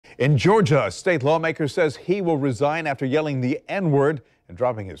In Georgia, a state lawmaker says he will resign after yelling the N-word and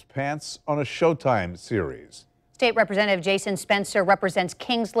dropping his pants on a Showtime series. State Representative Jason Spencer represents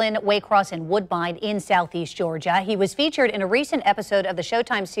Kingsland, Waycross, and Woodbine in southeast Georgia. He was featured in a recent episode of the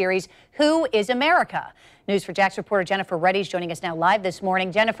Showtime series, Who is America? News4JAX reporter Jennifer Reddy is joining us now live this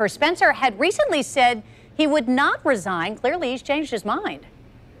morning. Jennifer, Spencer had recently said he would not resign. Clearly, he's changed his mind.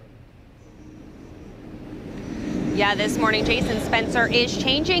 Yeah, this morning, Jason Spencer is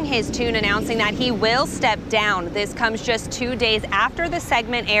changing his tune, announcing that he will step down. This comes just 2 days after the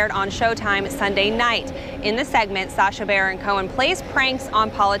segment aired on Showtime Sunday night. In the segment, Sacha Baron Cohen plays pranks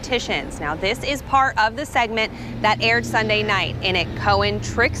on politicians. Now, this is part of the segment that aired Sunday night. In it, Cohen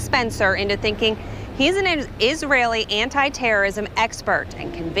tricks Spencer into thinking he's an Israeli anti-terrorism expert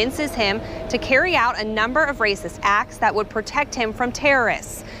and convinces him to carry out a number of racist acts that would protect him from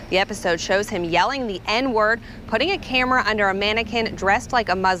terrorists. The episode shows him yelling the N-word, putting a camera under a mannequin dressed like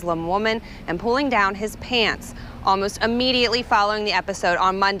a Muslim woman, and pulling down his pants. Almost immediately following the episode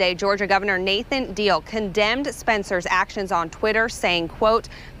on Monday, Georgia Governor Nathan Deal condemned Spencer's actions on Twitter, saying, quote,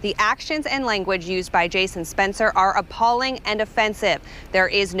 "The actions and language used by Jason Spencer are appalling and offensive. There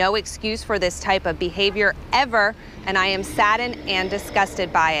is no excuse for this type of behavior ever, and I am saddened and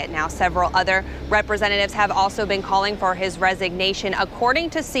disgusted by it." Now, several other representatives have also been calling for his resignation. According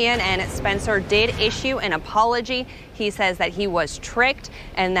to CNN, Spencer did issue an apology. He says that he was tricked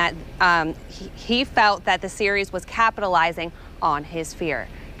and that he felt that the series was capitalizing on his fear.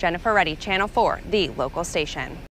 Jennifer Reddy, Channel 4, the local station.